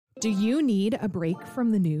Do you need a break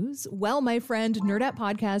from the news? Well, my friend, Nerdette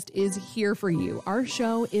Podcast is here for you. Our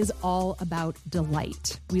show is all about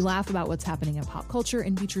delight. We laugh about what's happening in pop culture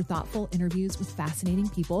and feature thoughtful interviews with fascinating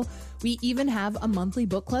people. We even have a monthly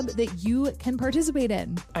book club that you can participate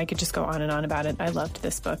in. I could just go on and on about it. I loved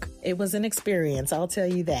this book. It was an experience, I'll tell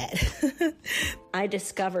you that. I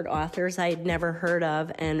discovered authors I had never heard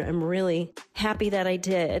of, and I'm really happy that I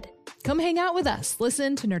did. Come hang out with us.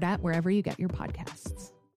 Listen to Nerdette wherever you get your podcasts.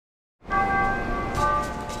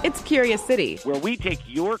 It's Curious City, where we take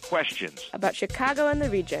your questions about Chicago and the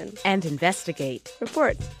region and investigate,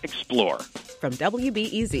 report, explore. From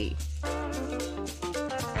WBEZ.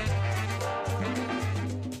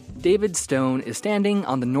 David Stone is standing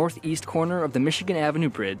on the northeast corner of the Michigan Avenue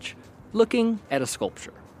Bridge, looking at a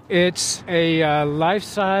sculpture. It's a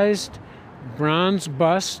life-sized bronze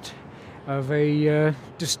bust of a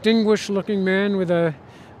distinguished-looking man with a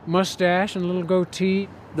mustache and a little goatee.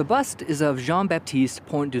 The bust is of Jean-Baptiste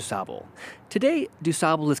Point du Sable. Today, du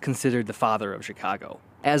Sable is considered the father of Chicago.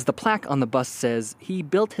 As the plaque on the bust says, he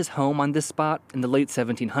built his home on this spot in the late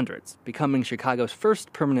 1700s, becoming Chicago's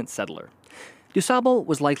first permanent settler. Du Sable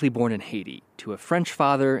was likely born in Haiti to a French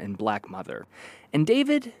father and black mother. And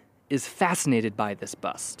David is fascinated by this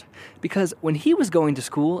bust, because when he was going to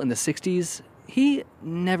school in the 60s, he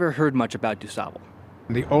never heard much about du Sable.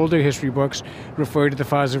 The older history books refer to the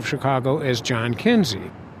father of Chicago as John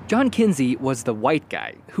Kinsey. John Kinsey was the white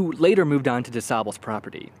guy who later moved on to du Sable's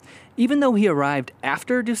property. Even though he arrived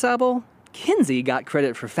after du Sable, Kinsey got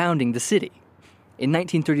credit for founding the city. In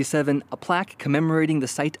 1937, a plaque commemorating the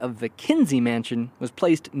site of the Kinsey Mansion was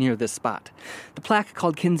placed near this spot. The plaque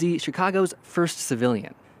called Kinsey Chicago's first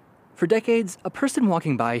civilian. For decades, a person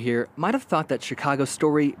walking by here might have thought that Chicago's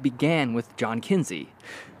story began with John Kinsey.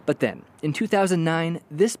 But then, in 2009,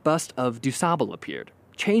 this bust of du Sable appeared,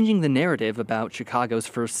 changing the narrative about Chicago's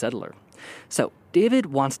first settler. So, David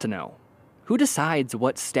wants to know, who decides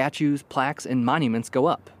what statues, plaques, and monuments go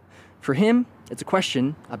up? For him, it's a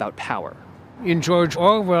question about power. In George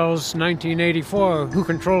Orwell's 1984, who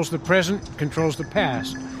controls the present controls the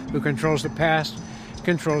past. Who controls the past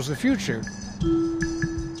controls the future.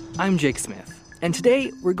 I'm Jake Smith, and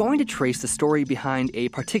today we're going to trace the story behind a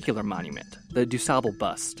particular monument, the du Sable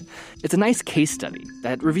bust. It's a nice case study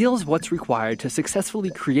that reveals what's required to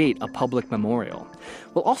successfully create a public memorial.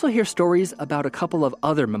 We'll also hear stories about a couple of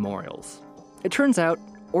other memorials. It turns out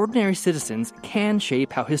ordinary citizens can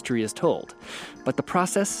shape how history is told, but the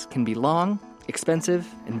process can be long, expensive,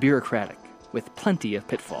 and bureaucratic, with plenty of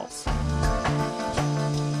pitfalls.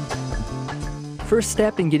 First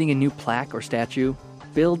step in getting a new plaque or statue,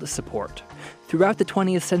 build support. Throughout the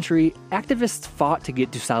 20th century, activists fought to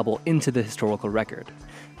get du Sable into the historical record.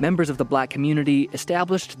 Members of the black community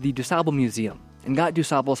established the du Sable Museum and got du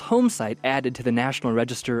Sable's home site added to the National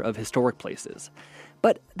Register of Historic Places.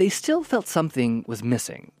 But they still felt something was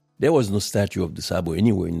missing. There was no statue of du Sable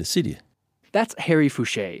anywhere in the city. That's Harry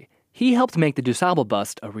Fouché. He helped make the du Sable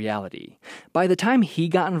bust a reality. By the time he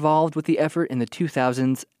got involved with the effort in the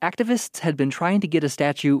 2000s, activists had been trying to get a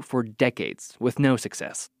statue for decades with no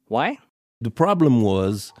success. Why? The problem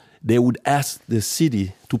was they would ask the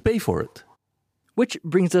city to pay for it. Which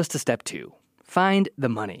brings us to step 2. Find the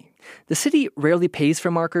money. The city rarely pays for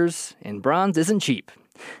markers, and bronze isn't cheap.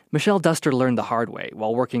 Michelle Duster learned the hard way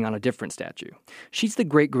while working on a different statue. She's the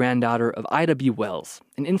great-granddaughter of Ida B. Wells,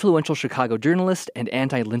 an influential Chicago journalist and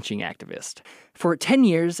anti-lynching activist. For 10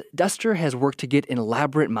 years, Duster has worked to get an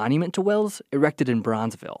elaborate monument to Wells erected in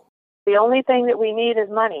Bronzeville. The only thing that we need is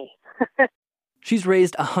money. She's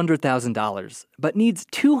raised $100,000, but needs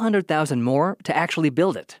 $200,000 more to actually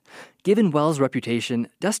build it. Given Wells' reputation,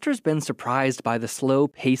 Duster's been surprised by the slow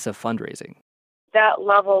pace of fundraising. That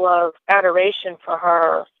level of adoration for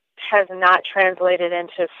her has not translated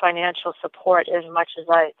into financial support as much as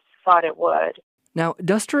I thought it would. Now,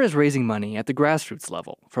 Duster is raising money at the grassroots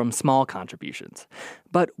level from small contributions.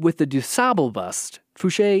 But with the du Sable bust,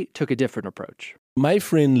 Fouché took a different approach. My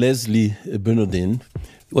friend Leslie Bernardin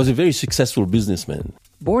was a very successful businessman.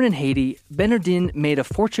 Born in Haiti, Bernardin made a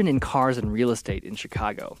fortune in cars and real estate in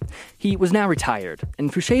Chicago. He was now retired,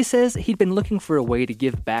 and Fouché says he'd been looking for a way to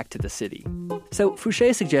give back to the city. So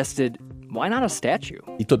Fouché suggested, why not a statue?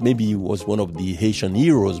 He thought maybe he was one of the Haitian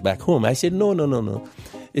heroes back home. I said, no.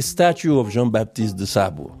 A statue of Jean-Baptiste du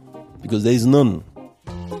Sable, because there is none.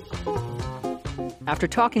 After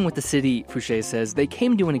talking with the city, Fouché says they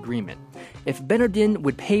came to an agreement. If Bernardin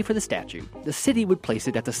would pay for the statue, the city would place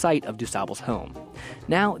it at the site of du Sable's home.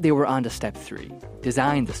 Now they were on to step 3,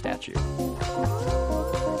 design the statue.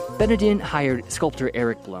 Benedin hired sculptor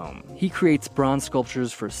Eric Blome. He creates bronze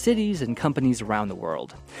sculptures for cities and companies around the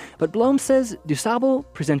world. But Blome says DuSable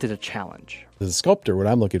presented a challenge. As a sculptor, what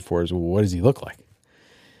I'm looking for is, well, what does he look like?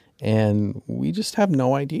 And we just have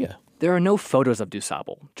no idea. There are no photos of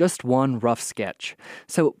DuSable, just one rough sketch.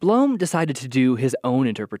 So Blome decided to do his own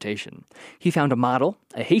interpretation. He found a model,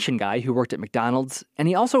 a Haitian guy who worked at McDonald's, and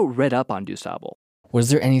he also read up on DuSable. Was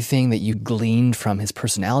there anything that you gleaned from his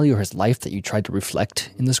personality or his life that you tried to reflect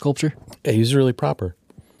in the sculpture? Yeah, he was really proper.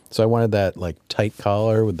 So I wanted that tight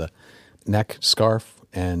collar with the neck scarf,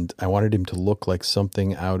 and I wanted him to look like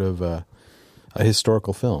something out of a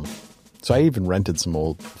historical film. So I even rented some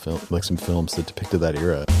old some films that depicted that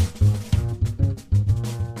era.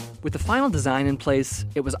 With the final design in place,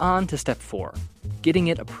 it was on to step 4, getting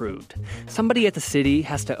it approved. Somebody at the city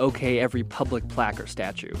has to okay every public plaque or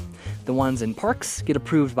statue. The ones in parks get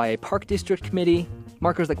approved by a park district committee.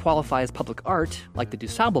 Markers that qualify as public art, like the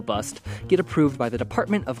DuSable bust, get approved by the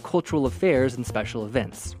Department of Cultural Affairs and Special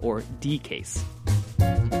Events, or DCASE.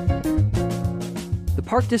 The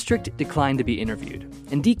Park District declined to be interviewed,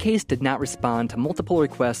 and DCASE did not respond to multiple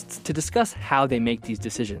requests to discuss how they make these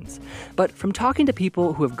decisions. But from talking to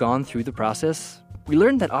people who have gone through the process, we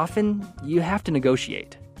learned that often you have to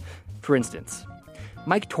negotiate. For instance,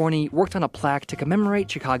 Mike Torney worked on a plaque to commemorate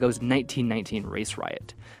Chicago's 1919 race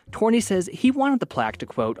riot. Torney says he wanted the plaque to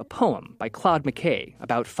quote a poem by Claude McKay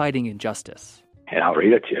about fighting injustice. And I'll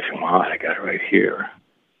read it to you if you want. I got it right here.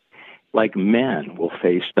 Like men will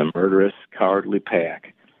face the murderous, cowardly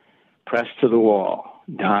pack, pressed to the wall,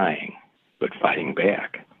 dying, but fighting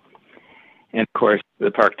back. And, of course,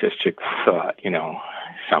 the Park District thought,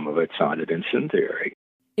 some of it sounded incendiary.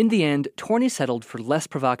 In the end, Torney settled for less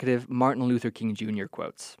provocative Martin Luther King Jr.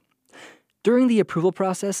 quotes. During the approval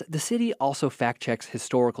process, the city also fact-checks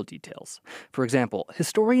historical details. For example,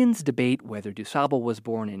 historians debate whether DuSable was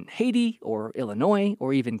born in Haiti or Illinois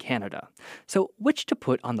or even Canada. So which to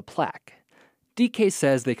put on the plaque? DK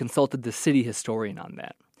says they consulted the city historian on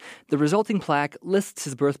that. The resulting plaque lists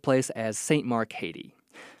his birthplace as St. Mark, Haiti.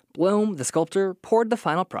 Blome, the sculptor, poured the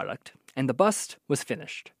final product, and the bust was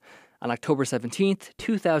finished. On October 17th,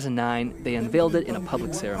 2009, they unveiled it in a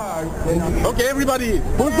public ceremony. Okay, everybody,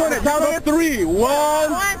 who's doing it? Count of 3. 1,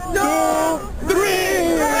 2, 3!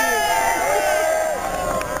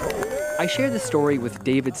 I shared this story with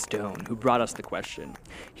David Stone, who brought us the question.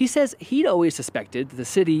 He says he'd always suspected the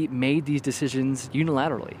city made these decisions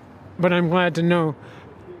unilaterally. But I'm glad to know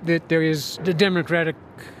that there is the democratic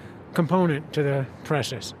component to the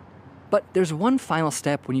process. But there's one final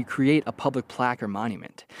step when you create a public plaque or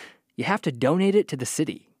monument. You have to donate it to the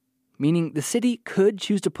city, meaning the city could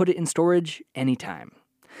choose to put it in storage anytime.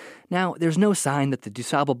 Now, there's no sign that the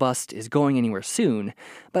DuSable bust is going anywhere soon,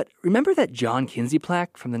 but remember that John Kinsey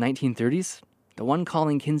plaque from the 1930s? The one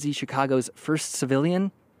calling Kinsey Chicago's first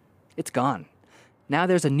civilian? It's gone. Now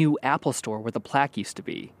there's a new Apple store where the plaque used to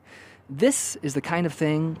be. This is the kind of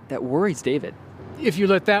thing that worries David. If you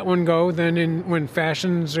let that one go, then when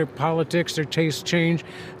fashions or politics or tastes change,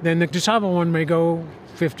 then the DuSable one may go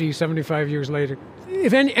 50, 75 years later.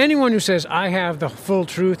 If anyone who says, I have the full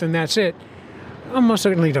truth and that's it, almost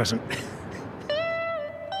certainly doesn't.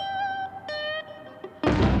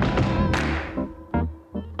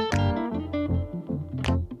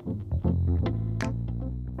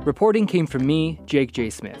 Reporting came from me, Jake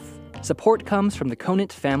J. Smith. Support comes from the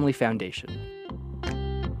Conant Family Foundation.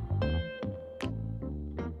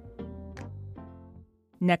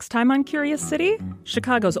 Next time on Curious City,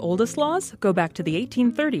 Chicago's oldest laws go back to the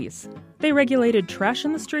 1830s. They regulated trash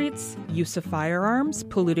in the streets, use of firearms,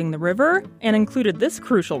 polluting the river, and included this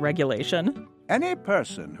crucial regulation. Any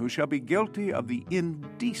person who shall be guilty of the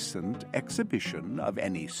indecent exhibition of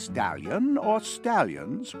any stallion or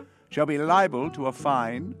stallions shall be liable to a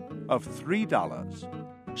fine of $3.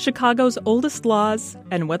 Chicago's oldest laws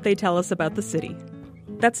and what they tell us about the city.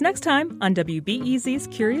 That's next time on WBEZ's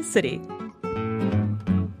Curious City.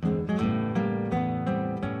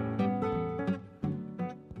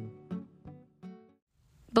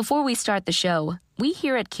 Before we start the show, we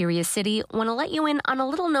here at Curious City want to let you in on a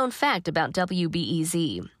little-known fact about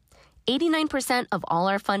WBEZ. 89% of all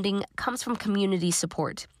our funding comes from community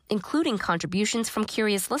support, including contributions from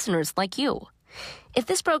curious listeners like you. If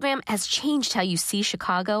this program has changed how you see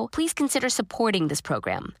Chicago, please consider supporting this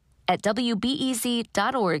program at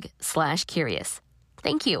wbez.org/curious.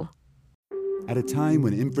 Thank you. At a time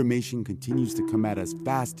when information continues to come at us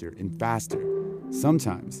faster and faster,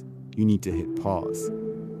 sometimes you need to hit pause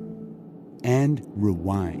and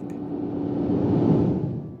rewind.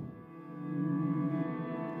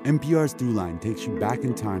 NPR's Throughline takes you back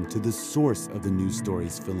in time to the source of the news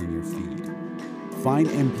stories filling your feed. Find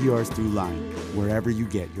NPR's Throughline wherever you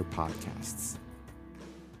get your podcasts.